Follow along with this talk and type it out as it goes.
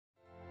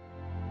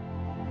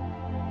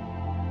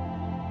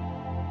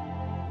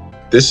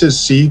This is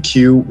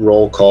CQ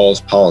Roll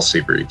Call's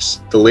Policy Briefs,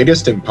 the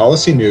latest in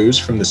policy news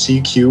from the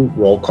CQ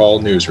Roll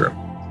Call newsroom.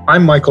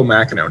 I'm Michael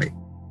McEnany.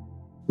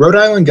 Rhode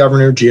Island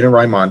Governor Gina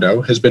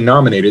Raimondo has been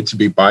nominated to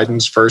be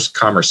Biden's first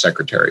Commerce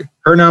Secretary.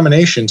 Her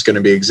nomination is going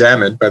to be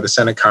examined by the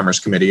Senate Commerce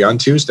Committee on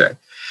Tuesday.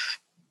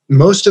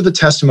 Most of the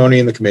testimony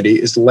in the committee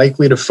is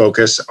likely to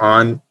focus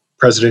on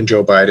President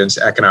Joe Biden's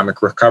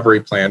economic recovery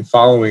plan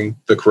following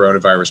the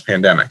coronavirus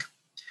pandemic.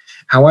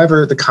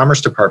 However, the Commerce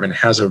Department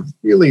has a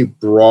really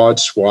broad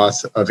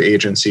swath of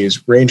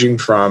agencies ranging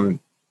from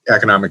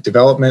economic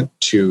development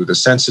to the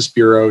Census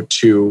Bureau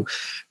to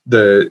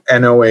the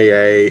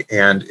NOAA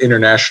and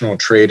International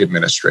Trade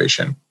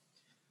Administration.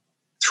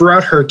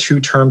 Throughout her 2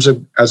 terms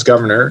as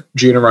governor,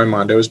 Gina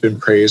Raimondo has been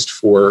praised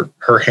for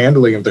her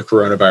handling of the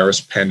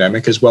coronavirus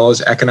pandemic, as well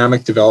as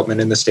economic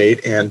development in the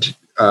state and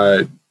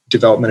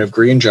development of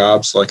green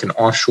jobs like an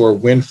offshore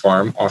wind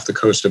farm off the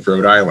coast of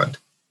Rhode Island.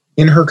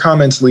 In her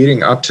comments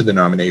leading up to the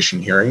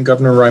nomination hearing,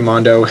 Governor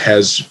Raimondo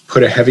has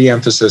put a heavy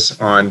emphasis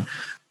on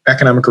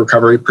economic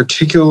recovery,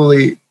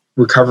 particularly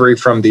recovery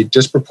from the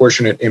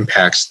disproportionate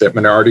impacts that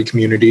minority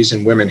communities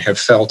and women have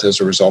felt as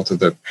a result of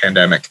the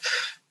pandemic.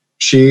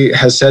 She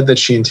has said that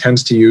she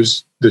intends to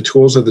use the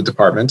tools of the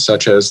department,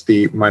 such as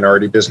the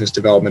Minority Business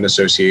Development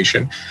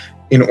Association,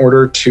 in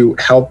order to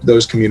help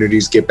those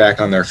communities get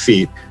back on their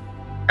feet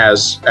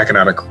as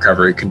economic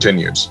recovery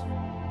continues.